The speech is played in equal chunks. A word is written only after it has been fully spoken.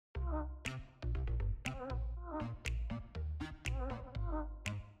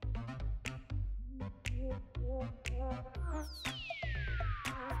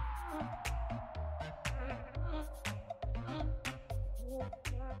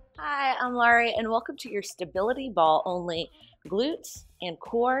Hi, I'm Larie, and welcome to your stability ball only glutes and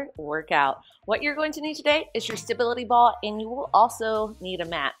core workout. What you're going to need today is your stability ball, and you will also need a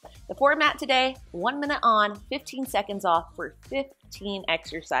mat. The format today, 1 minute on, 15 seconds off for 15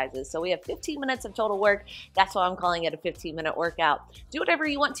 exercises. So we have 15 minutes of total work. That's why I'm calling it a 15-minute workout. Do whatever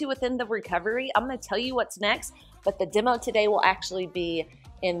you want to within the recovery. I'm going to tell you what's next, but the demo today will actually be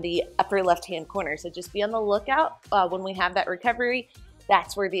in the upper left-hand corner. So just be on the lookout when we have that recovery.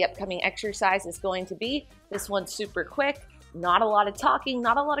 That's where the upcoming exercise is going to be. This one's super quick, not a lot of talking,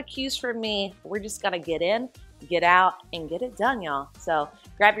 not a lot of cues from me. We're just gonna get in, get out, and get it done, y'all. So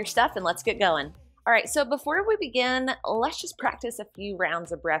grab your stuff and let's get going. All right, so before we begin, let's just practice a few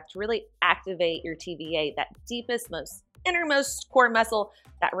rounds of breath to really activate your TVA, that deepest, most innermost core muscle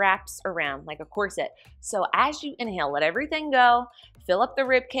that wraps around like a corset. So as you inhale, let everything go, fill up the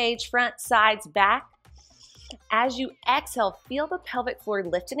rib cage, front, sides, back. As you exhale, feel the pelvic floor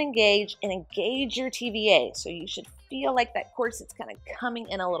lift and engage your TVA. So you should feel like that corset's kind of coming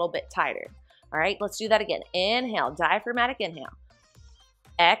in a little bit tighter. All right, let's do that again. Inhale, diaphragmatic inhale.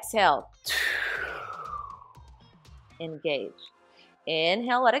 Exhale, engage.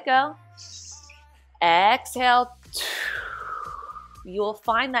 Inhale, let it go. Exhale. You will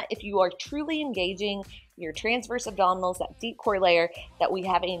find that if you are truly engaging your transverse abdominals, that deep core layer, that we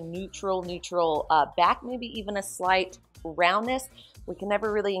have a neutral back, maybe even a slight roundness. We can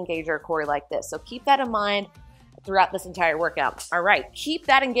never really engage our core like this. So keep that in mind throughout this entire workout. All right, keep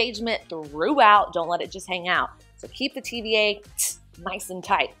that engagement throughout. Don't let it just hang out. So keep the TVA nice and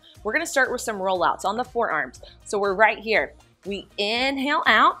tight. We're gonna start with some rollouts on the forearms. So we're right here. We inhale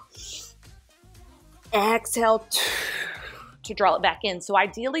out, exhale, to draw it back in. So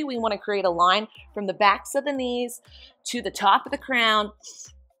ideally we want to create a line from the backs of the knees to the top of the crown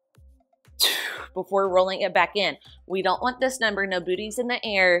before rolling it back in. We don't want this number, no booties in the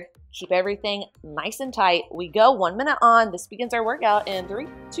air. Keep everything nice and tight. We go 1 minute on. This begins our workout in 3,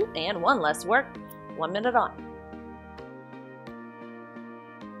 2, and 1. Let's work. 1 minute on.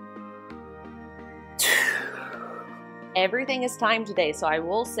 Everything is timed today, so I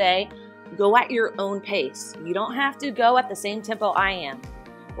will say go at your own pace. You don't have to go at the same tempo I am.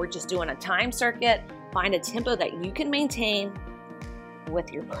 We're just doing a time circuit. Find a tempo that you can maintain with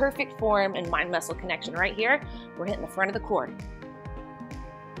your perfect form and mind-muscle connection. Right here, we're hitting the front of the core.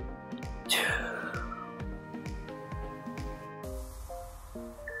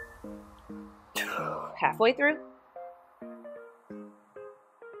 Halfway through.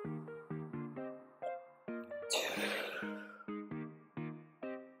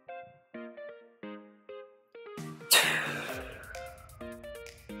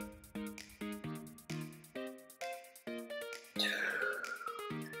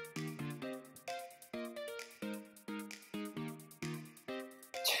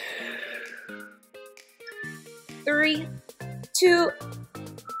 3, 2,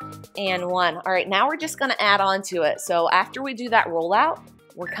 and 1. All right, now we're just gonna add on to it. So after we do that rollout,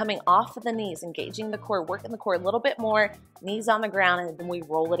 we're coming off of the knees, engaging the core, working the core a little bit more, knees on the ground, and then we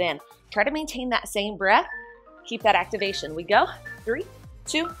roll it in. Try to maintain that same breath. Keep that activation. We go 3,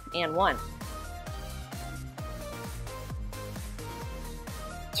 2, and 1.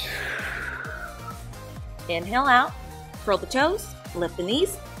 Inhale out, curl the toes, lift the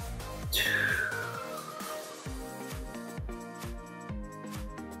knees.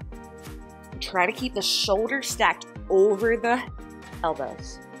 Try to keep the shoulders stacked over the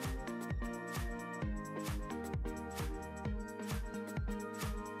elbows.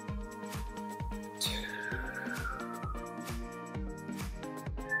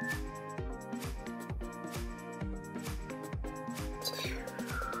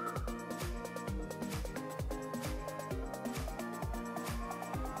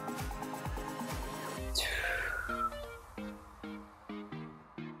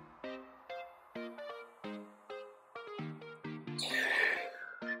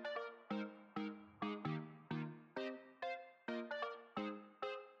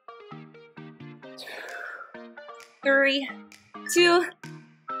 Three, 2,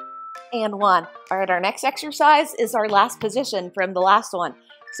 and 1. All right, our next exercise is our last position from the last one.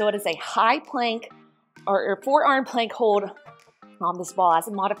 So it is a high plank or forearm plank hold on this ball. As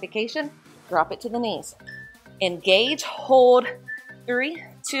a modification, drop it to the knees. Engage, hold, 3,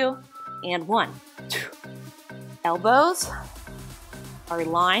 2, and 1. Elbows are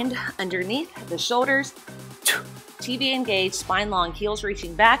lined underneath the shoulders. TVA engaged, spine long, heels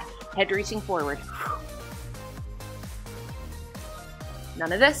reaching back, head reaching forward.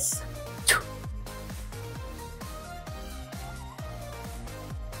 None of this.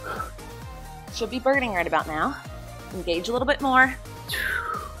 Should be burning right about now. Engage a little bit more.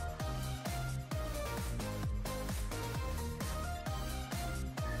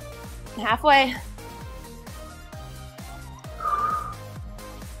 Halfway.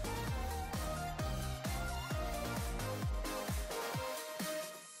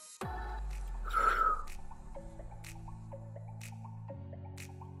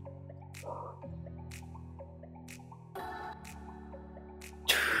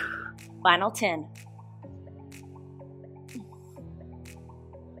 Final 10.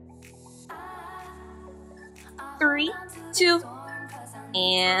 3, 2,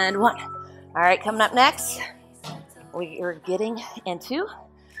 and 1. All right, coming up next, we are getting into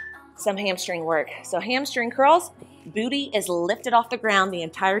some hamstring work. So hamstring curls, booty is lifted off the ground the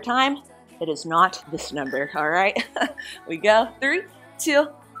entire time. It is not this number, all right? We go, 3, 2,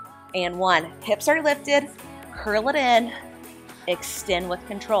 and 1. Hips are lifted, curl it in, extend with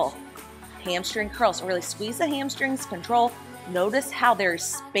control. Hamstring curls, really squeeze the hamstrings, control. Notice how there's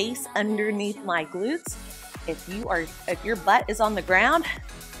space underneath my glutes. If your butt is on the ground,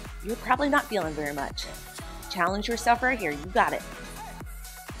 you're probably not feeling very much. Challenge yourself right here, you got it.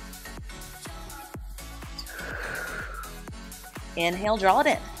 Inhale, draw it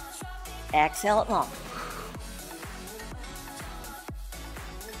in. Exhale it long.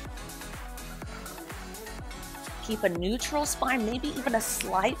 Keep a neutral spine, maybe even a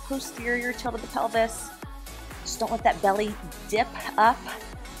slight posterior tilt of the pelvis. Just don't let that belly dip up.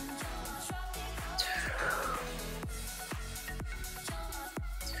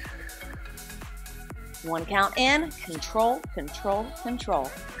 One count in, control, control, control.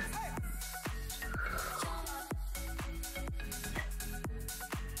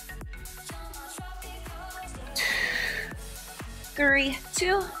 3,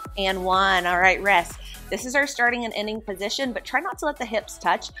 2, and 1. All right, rest. This is our starting and ending position, but try not to let the hips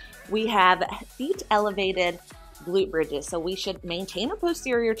touch. We have feet elevated glute bridges, so we should maintain a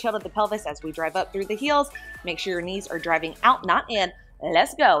posterior tilt of the pelvis as we drive up through the heels. Make sure your knees are driving out, not in.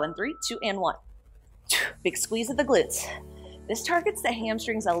 Let's go in 3, 2, and 1. Big squeeze of the glutes. This targets the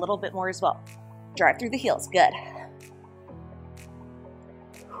hamstrings a little bit more as well. Drive through the heels, good.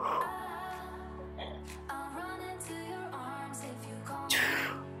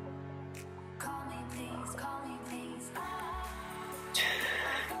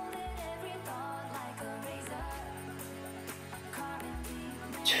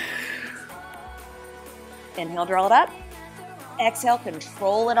 2. Inhale, draw it up. Exhale,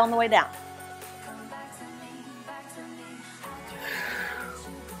 control it on the way down.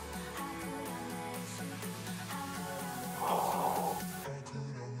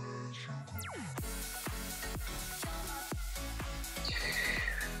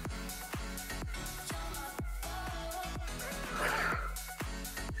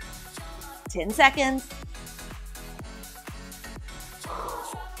 10 seconds.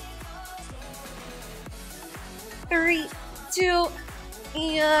 3, 2,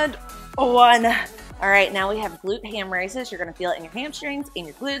 and 1. All right, now we have glute ham raises. You're gonna feel it in your hamstrings, in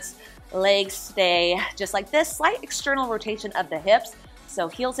your glutes. Legs stay just like this. Slight external rotation of the hips. So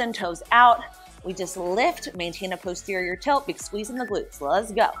heels in, toes out. We just lift, maintain a posterior tilt, big squeeze in the glutes.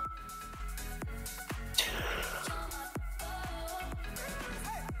 Let's go. 2.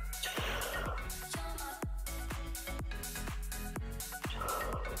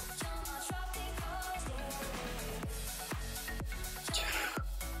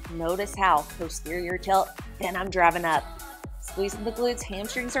 Notice how posterior tilt, then I'm driving up. Squeezing the glutes,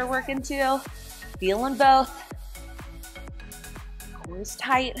 hamstrings are working too. Feeling both. Core is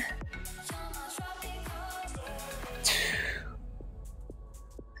tight. 2.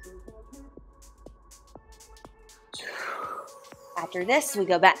 After this, we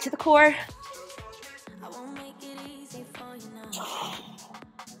go back to the core. Oh,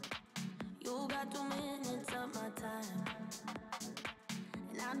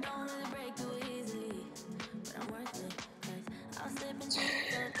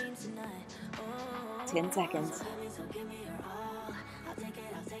 10 seconds.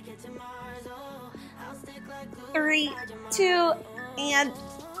 3, 2, and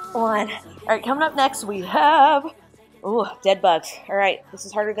 1. All right, coming up next, we have dead bugs. All right, this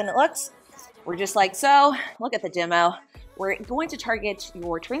is harder than it looks. We're just like so. Look at the demo. We're going to target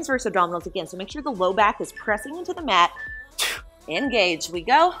your transverse abdominals again, so make sure the low back is pressing into the mat. Engage. We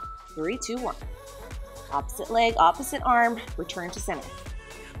go. 3, 2, 1. Opposite leg, opposite arm. Return to center.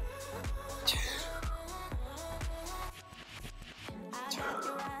 2.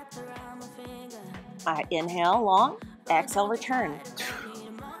 All right, inhale, long. Exhale, return. 2.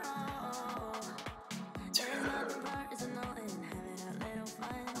 2.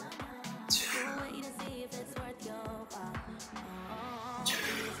 2. 2.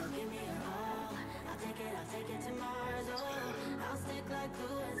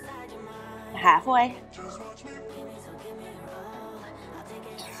 Halfway.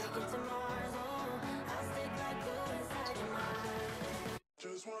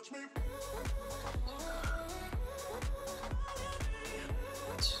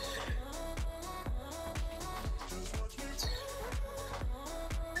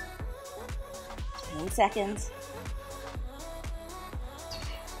 Seconds.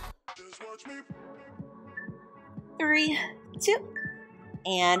 3, 2,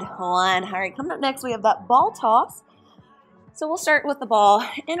 and 1. All right, coming up next, we have that ball toss. So we'll start with the ball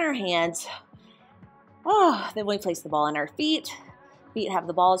in our hands. Then we place the ball in our feet. Feet have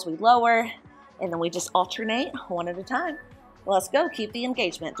the ball as we lower, and then we just alternate one at a time. Let's go. Keep the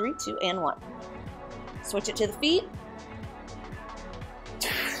engagement. 3, 2, and 1. Switch it to the feet.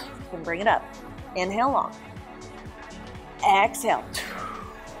 And bring it up. Inhale long. Exhale.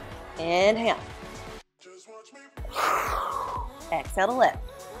 Inhale. Exhale to lift.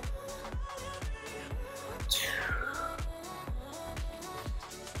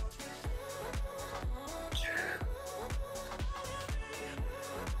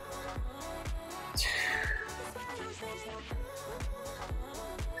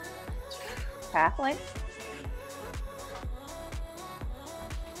 Halfway.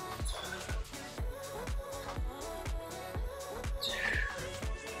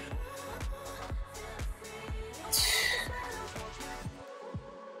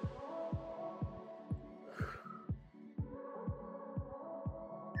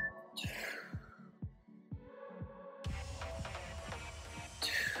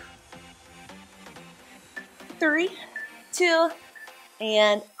 Three, 2,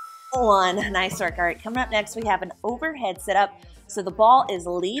 and 1. Nice work. All right, coming up next, we have an overhead sit-up. So the ball is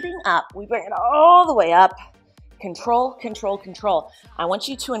leading up. We bring it all the way up. Control, control, control. I want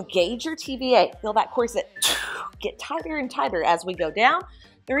you to engage your TVA. Feel that corset get tighter and tighter as we go down.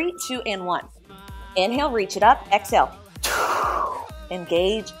 3, 2, and 1. Inhale, reach it up. Exhale.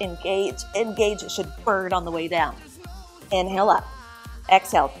 Engage, engage, engage. It should burn on the way down. Inhale up.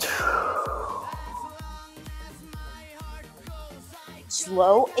 Exhale.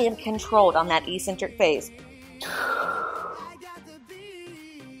 Slow and controlled on that eccentric phase.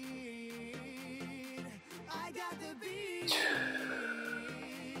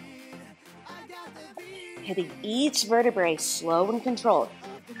 Hitting each vertebrae slow and controlled.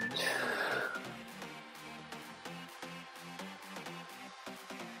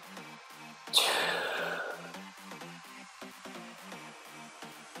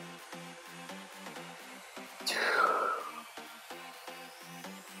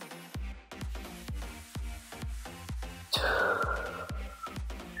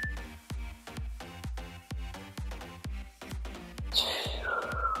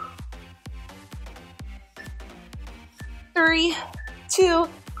 Three, 2,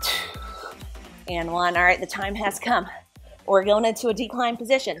 and 1. All right, the time has come. We're going into a decline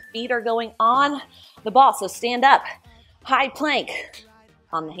position. Feet are going on the ball, so stand up. High plank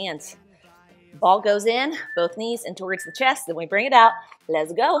on the hands. Ball goes in, both knees and towards the chest. Then we bring it out.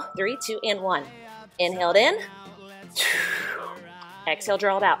 Let's go. 3, 2, and 1. Inhale it in. Exhale,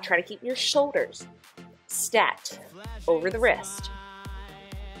 draw it out. Try to keep your shoulders stacked over the wrist.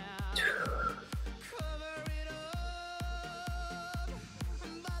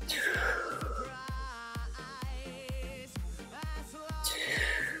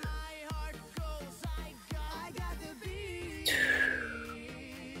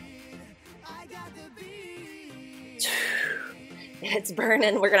 It's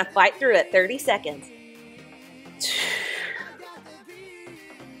burning. We're going to fight through it. 30 seconds.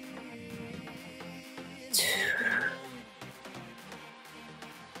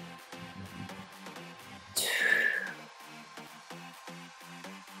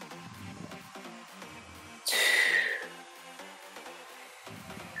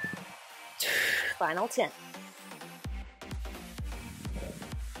 Final 10.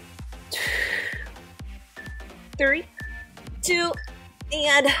 3, 2,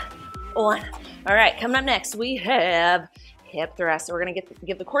 and 1. All right, coming up next, we have hip thrust. So we're gonna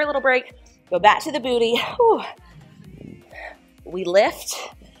give the core a little break, go back to the booty. Whew. We lift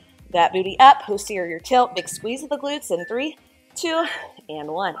that booty up, posterior tilt, big squeeze of the glutes in 3, 2, and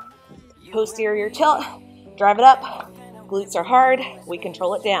 1. Posterior tilt, drive it up. Glutes are hard, we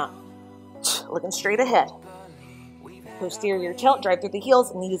control it down. Looking straight ahead. Posterior tilt, drive through the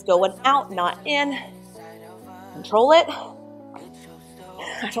heels, knees going out, not in. Control it.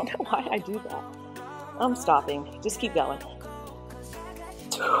 I don't know why I do that. I'm stopping. Just keep going.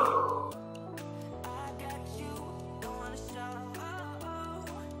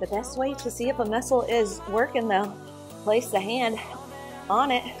 The best way to see if a muscle is working though, place the hand On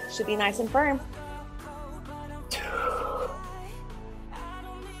it, should be nice and firm.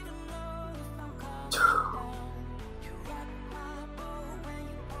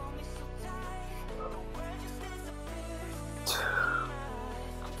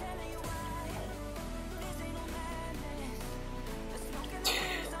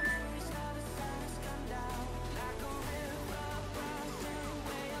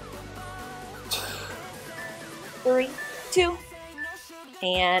 3, 2,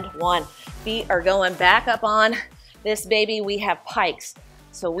 and 1. Feet are going back up on this baby. We have pikes.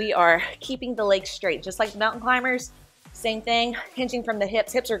 So we are keeping the legs straight, just like the mountain climbers. Same thing, hinging from the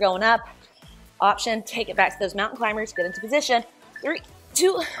hips. Hips are going up. Option, take it back to those mountain climbers. Get into position. 3,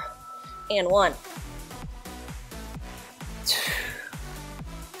 2, and 1.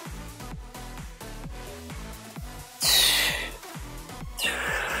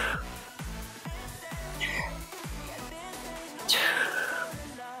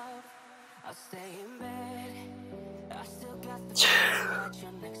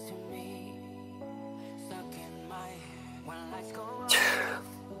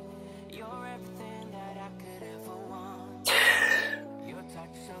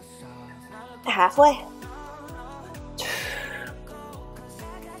 1/2.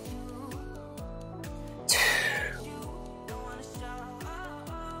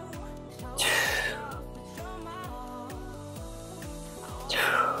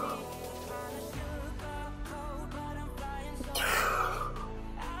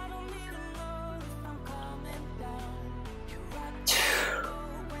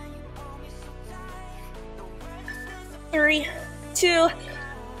 3, 2,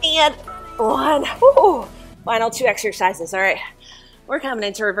 and 1. Ooh. Final 2 exercises. All right, we're coming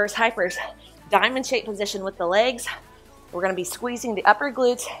into reverse hypers. Diamond shape position with the legs. We're going to be squeezing the upper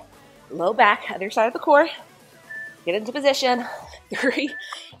glutes, low back, other side of the core. Get into position. 3,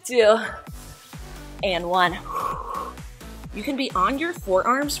 2, and 1. You can be on your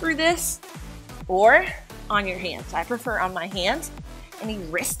forearms for this or on your hands. I prefer on my hands. Any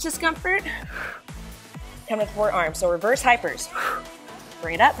wrist discomfort? Come with forearms. So reverse hypers.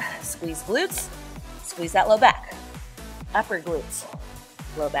 Bring it up, squeeze glutes, squeeze that low back. Upper glutes,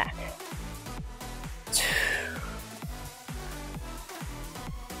 low back.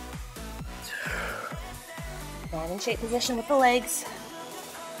 9 in shape position with the legs.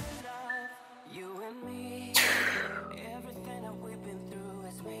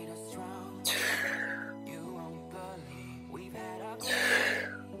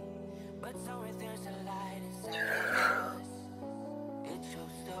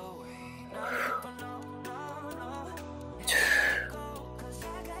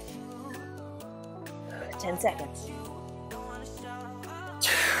 10 seconds.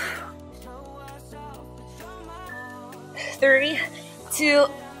 3, 2,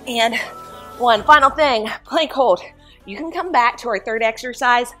 and 1. Final thing, plank hold. You can come back to our third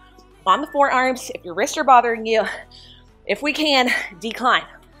exercise on the forearms if your wrists are bothering you. If we can, decline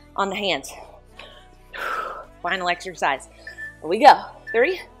on the hands. Final exercise. Here we go.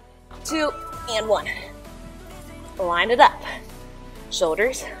 3, 2, and 1. Line it up.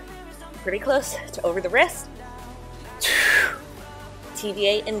 Shoulders pretty close to over the wrist.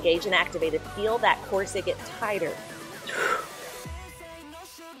 TVA, engage and activated. Feel that corset get tighter.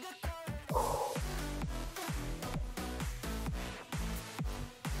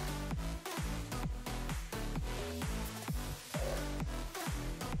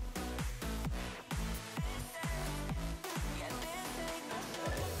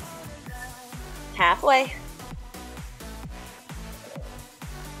 Halfway.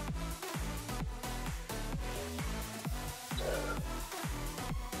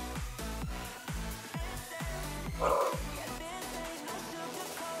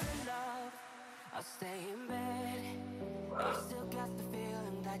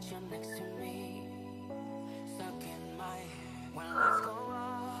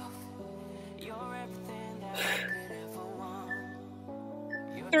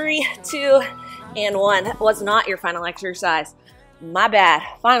 Three, 2, and 1. That was not your final exercise. My bad.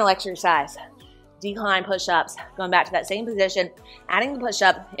 Final exercise. Decline push-ups. Going back to that same position. Adding the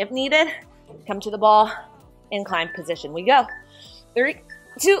push-up. If needed, come to the ball. Incline position. We go. 3,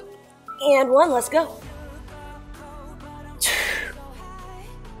 2, and 1. Let's go. 2,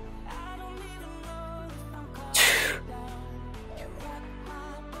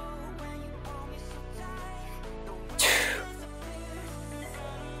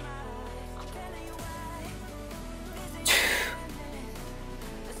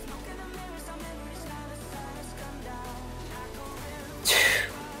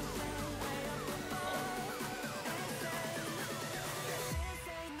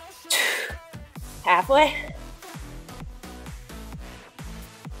 Halfway.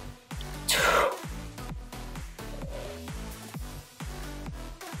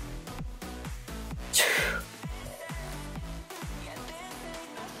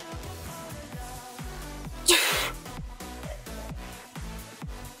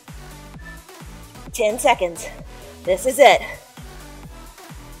 Ten seconds. This is it.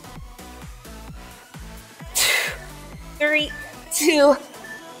 3, 2,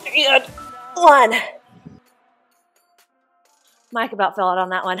 and 1. Mike about fell out on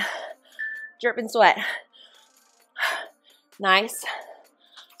that one. Dripping sweat. Nice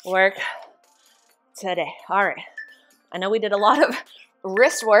work today. All right. I know we did a lot of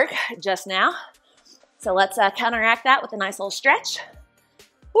wrist work just now, so let's counteract that with a nice little stretch.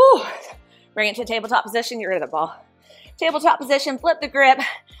 Woo. Bring it to tabletop position. Get rid of the ball. Tabletop position. Flip the grip.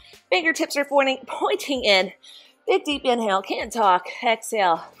 Fingertips are pointing in. Big deep inhale. Can't talk.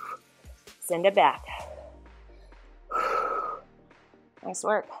 Exhale. Send it back. Nice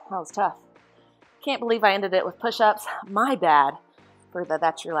work. That was tough. Can't believe I ended it with push-ups. My bad. For the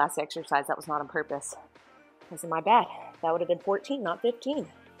that's your last exercise. That was not on purpose. This is my bad. That would have been 14, not 15.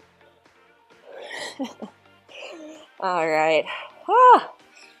 All right.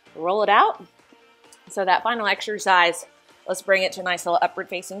 Roll it out. So that final exercise, let's bring it to a nice little upward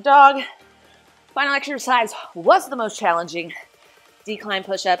facing dog. Final exercise was the most challenging. Decline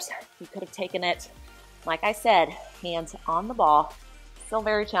push-ups. You could have taken it, like I said, hands on the ball. Still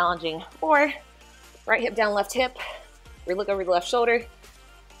very challenging. Or right hip down, left hip. We look over the left shoulder.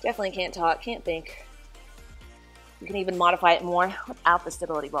 Definitely can't talk, can't think. You can even modify it more without the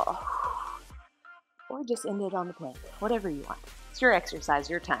stability ball. Or just end it on the plank. Whatever you want. It's your exercise,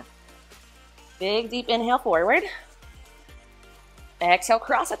 your time. Big deep inhale forward. Exhale,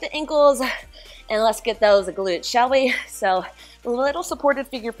 cross at the ankles. And let's get those glutes, shall we? So a little supported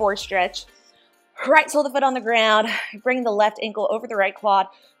figure 4 stretch. Right sole of the foot on the ground. Bring the left ankle over the right quad.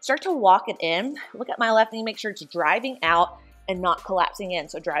 Start to walk it in. Look at my left knee. Make sure it's driving out and not collapsing in.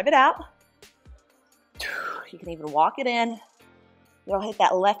 So drive it out. You can even walk it in. You'll hit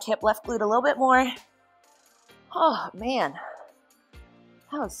that left hip, left glute a little bit more. Oh, man.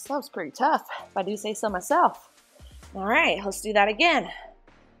 That was pretty tough, if I do say so myself. All right, let's do that again.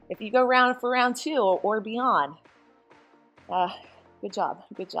 If you go round for round 2 or beyond, good job,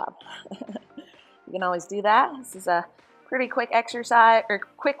 good job. You can always do that. This is a pretty quick exercise, or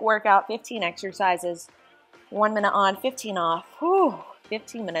quick workout, 15 exercises, 1 minute on, 15 off. Whew,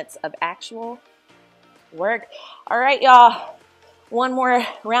 15 minutes of actual work. All right, y'all, one more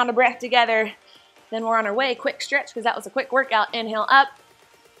round of breath together, then we're on our way. Quick stretch, because that was a quick workout. Inhale up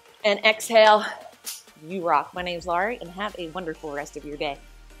and exhale. You rock. My name's Larie, and have a wonderful rest of your day.